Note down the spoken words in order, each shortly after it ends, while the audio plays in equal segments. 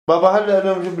بابا هلا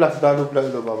انا بجيب لك دالوب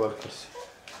له بابا الكرسي.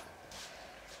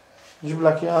 جيب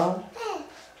لك اياها؟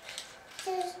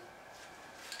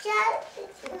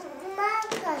 ما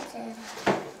كسر.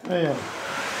 ايه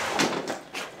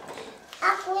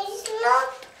اكو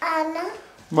سلوت انا.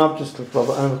 ما بتسلك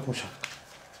بابا، انا بكمشها.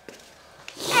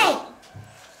 اي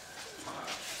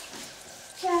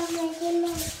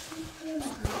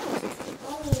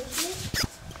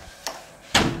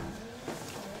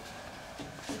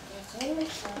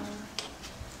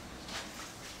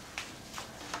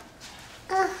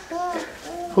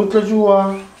فوت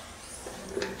لجوا.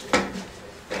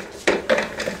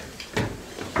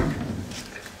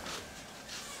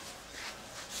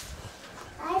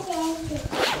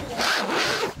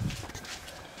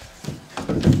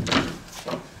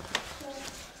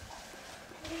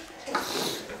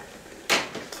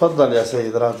 تفضل يا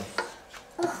سيد راضي.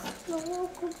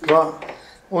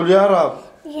 قول يا رب.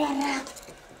 يا رب.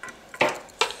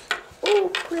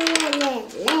 لا لا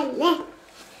لا لا.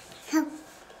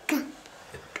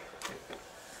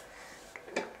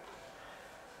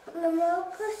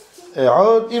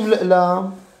 عود جيب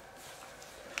الأقلام.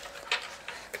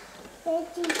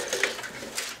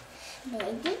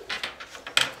 بدي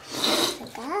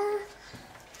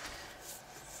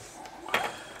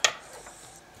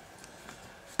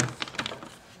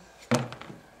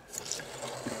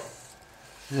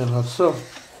يلا صو.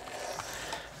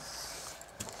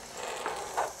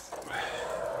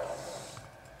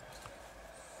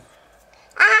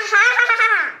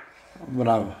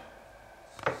 برافو.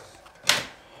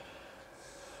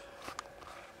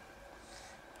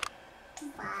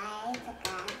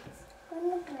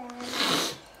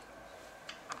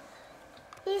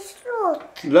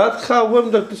 لا تخاف، وين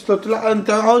بدك تسلط؟ لا انت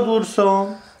عود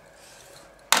ورسم.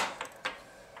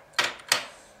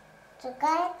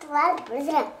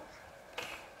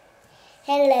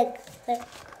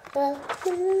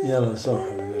 يلا صح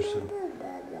نرسم.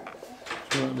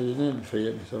 شو هذا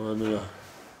الفيل سوينا اياه؟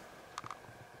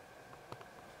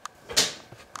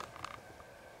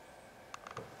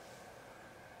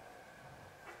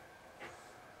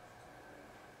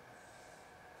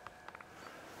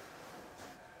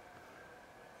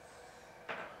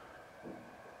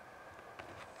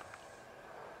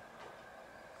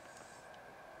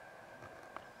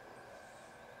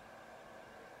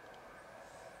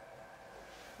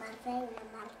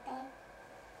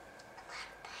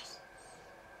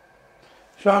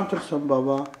 شو عم ترسم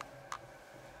بابا؟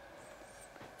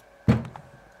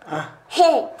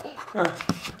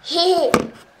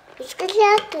 مش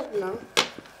كلياتنا.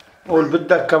 قول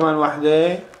بدك كمان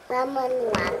وحدة؟ كمان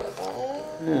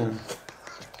واحدة.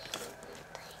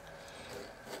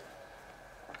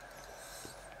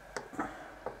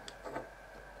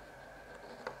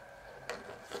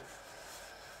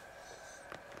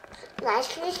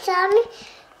 ماشي سامي.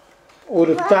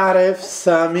 قول بتعرف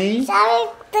سامي؟ سامي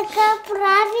تكا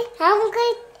برافي هم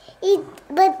كي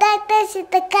بدأت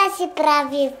تكاسي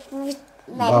برافي.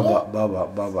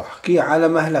 بابا احكي على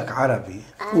مهلك عربي.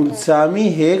 قول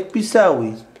سامي هيك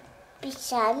بيساوي.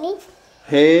 بيسامي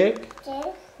هيك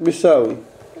بيساوي.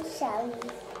 بيساوي.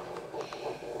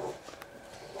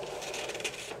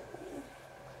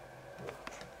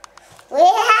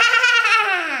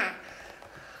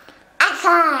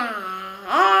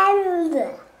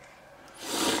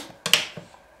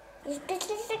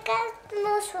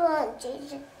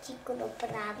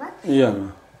 يلا.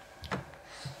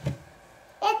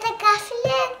 Это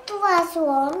кафелек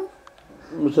туасуон.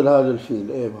 مثل هذا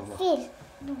الفيل. ايه بابا. فيل.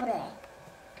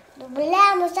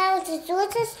 دوبلا مساوي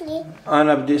تسوسلي.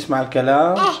 انا بدي اسمع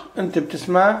الكلام. انت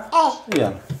بتسمع؟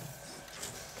 يلا.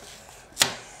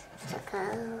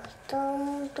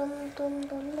 توم توم توم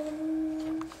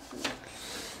توم.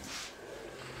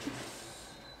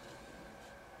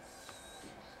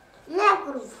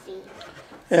 ناكل فيل.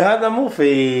 هذا مو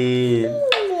فيل.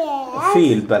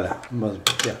 فيل بلا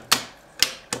مزبوط. يلا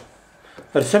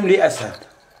ارسم لي اسد.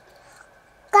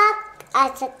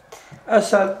 اسد.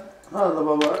 اسد. هذا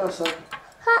بابا اسد.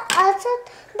 اسد.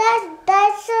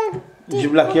 ده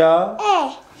جيب لك اياه؟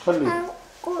 خليه.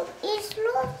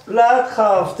 لا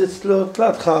تخاف تسلط،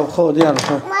 لا تخاف. خذ يلا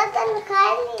خذ. مثل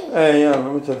خالي. ايه يلا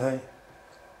مثل هاي.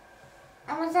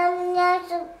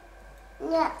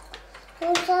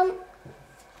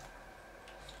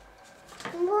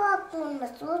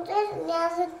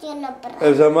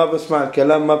 إذا ما بسمع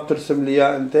الكلام ما بترسم لي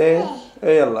إياه أنت؟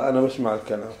 إيه يلا أنا بسمع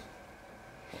الكلام.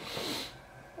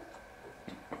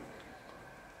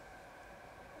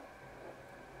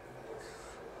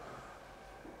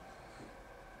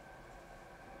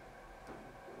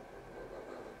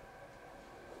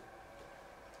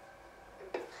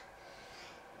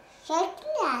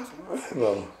 شكلي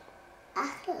بابا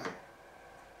أحلى.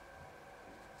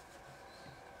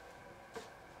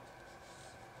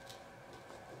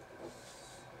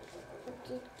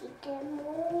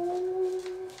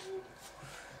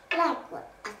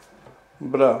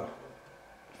 برافو.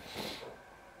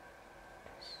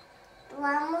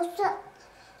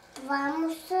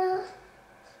 vamos.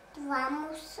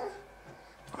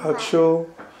 هاك شو؟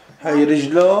 هاي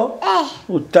رجله ايه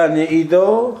والتانية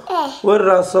ايده ايه وين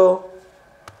راسه؟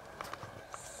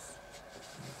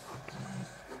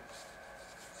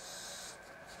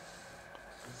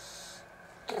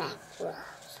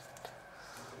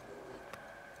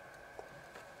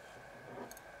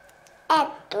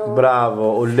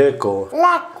 برافو قول ليكو.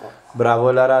 لاكو.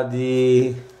 برافو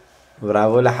لرادي.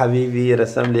 برافو لحبيبي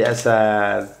رسم لي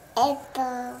اسد.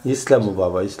 يسلموا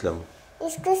بابا يسلموا.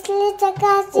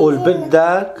 قول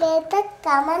بدك. بدك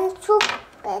كمان شوف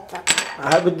بدك.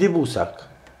 هاي بدي بوسك.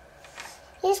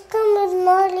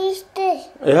 ليست.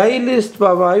 هاي الليست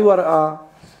بابا هاي ورقة.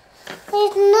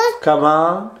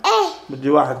 كمان. ايه بدي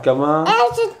واحد كمان.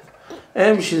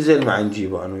 ايه مش نزل معي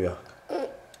نجيبه انا وياك.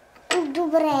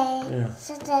 دوبري.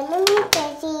 ستعمل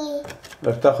كذي.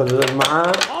 بدك تاخذ هذول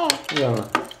معك؟ ايه. يلا.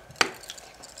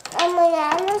 أما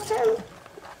أنا سمعت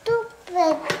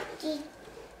بدي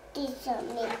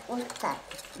تسمي قصة.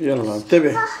 يلا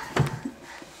انتبه.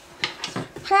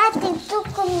 هاتي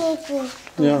تكمي في.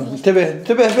 يلا انتبه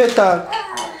انتبه بيتك.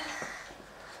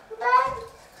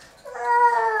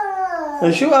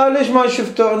 شو ليش ما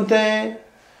شفته انت؟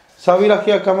 ساوي لك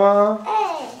اياه كمان؟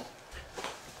 ايه.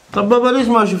 طب بابا ليش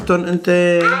ما شفتهم انت؟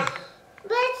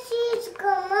 بس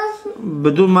كمان.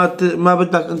 بدون ما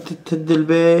بدك انت تهد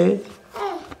البيت؟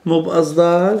 ايه. مو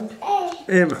بقصدك؟ ايه.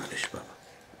 ايه معلش بابا.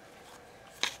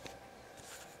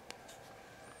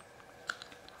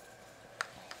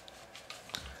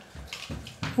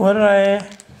 وين رايح؟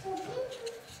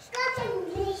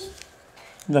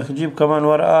 بدك تجيب كمان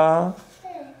ورقة؟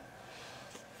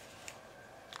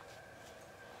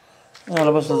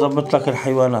 أنا بس أضبط لك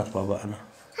الحيوانات بابا أنا.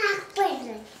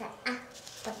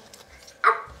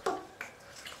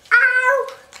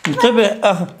 انتبه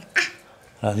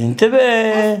هذه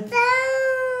انتبه.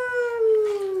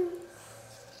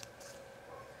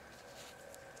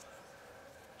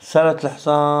 سالت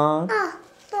الحصان.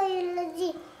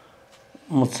 طيب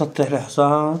متسطح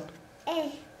الحصان. ايه.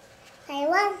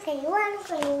 حيوان حيوان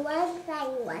حيوان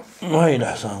حيوان. وهي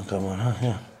الحصان كمان ها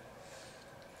يلا.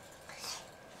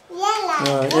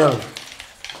 يلا. يلا.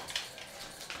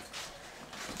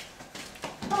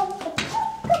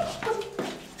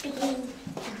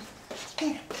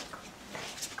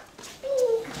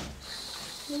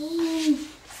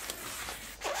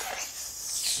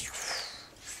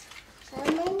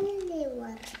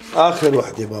 آخر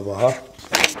وحدة بابا ها.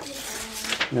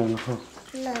 يلا خذ.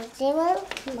 لازم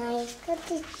ما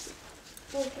يسكت.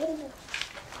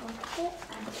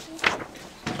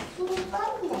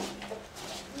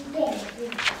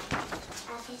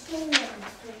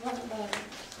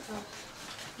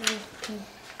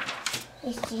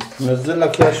 نزل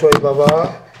لك اياه شوي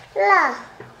بابا. لا.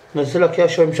 نزل لك اياه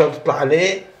شوي مشان تطلع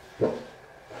عليه.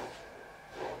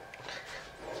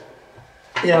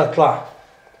 يلا اطلع.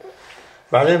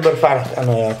 بعدين برفع لك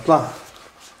انا يا اطلع.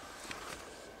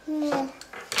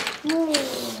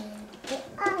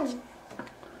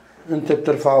 انت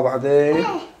بترفعه بعدين.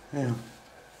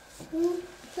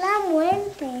 لا مو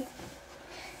انت.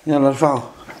 يلا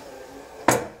ارفعه.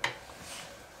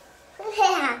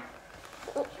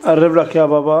 قرب لك يا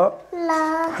بابا.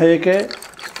 لا. هيك.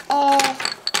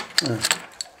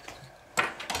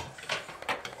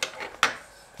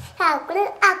 هقول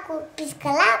اكو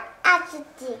بالكلام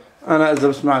اتدي. انا اذا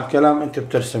بسمع الكلام انت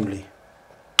بترسم لي.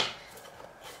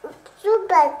 شو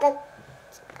بدك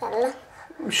تتكلم؟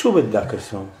 شو بدك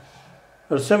ارسم؟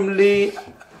 ارسم لي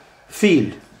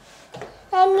فيل.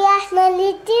 هم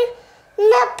يحملتي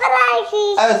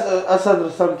نبراهي. اسد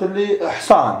رسمت لي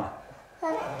حصان.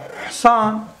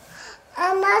 حصان.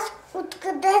 أما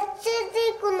وتقدرش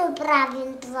يكونوا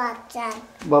براهين تواتر.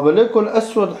 بابا ليكو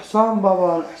الاسود حصان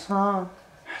بابا الحصان.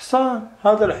 حصان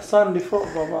هذا الحصان اللي فوق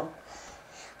بابا.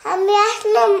 هم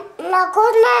يحلم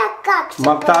نقولنا كاكس.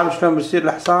 ما بتعرف شلون بصير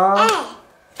الحصان؟ ايه.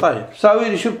 طيب ساوي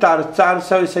لي شو بتعرف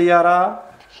تسوي سيارة؟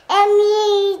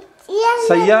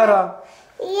 سيارة.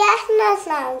 يحنا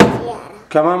سيارة.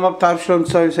 كمان ما بتعرف شلون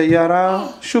تسوي سيارة؟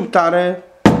 شو بتعرف؟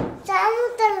 سامو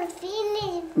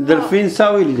دلفين. دلفين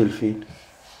ساوي لي دلفين.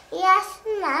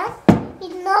 يحنا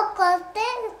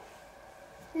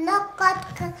نقط.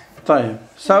 طيب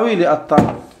ساوي لي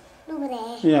قطة.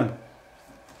 يلا.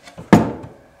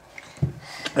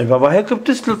 اي بابا هيك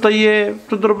بتسلي طيب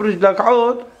بتضرب رجلك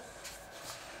عود.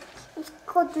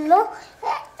 تاخد له،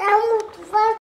 تعمل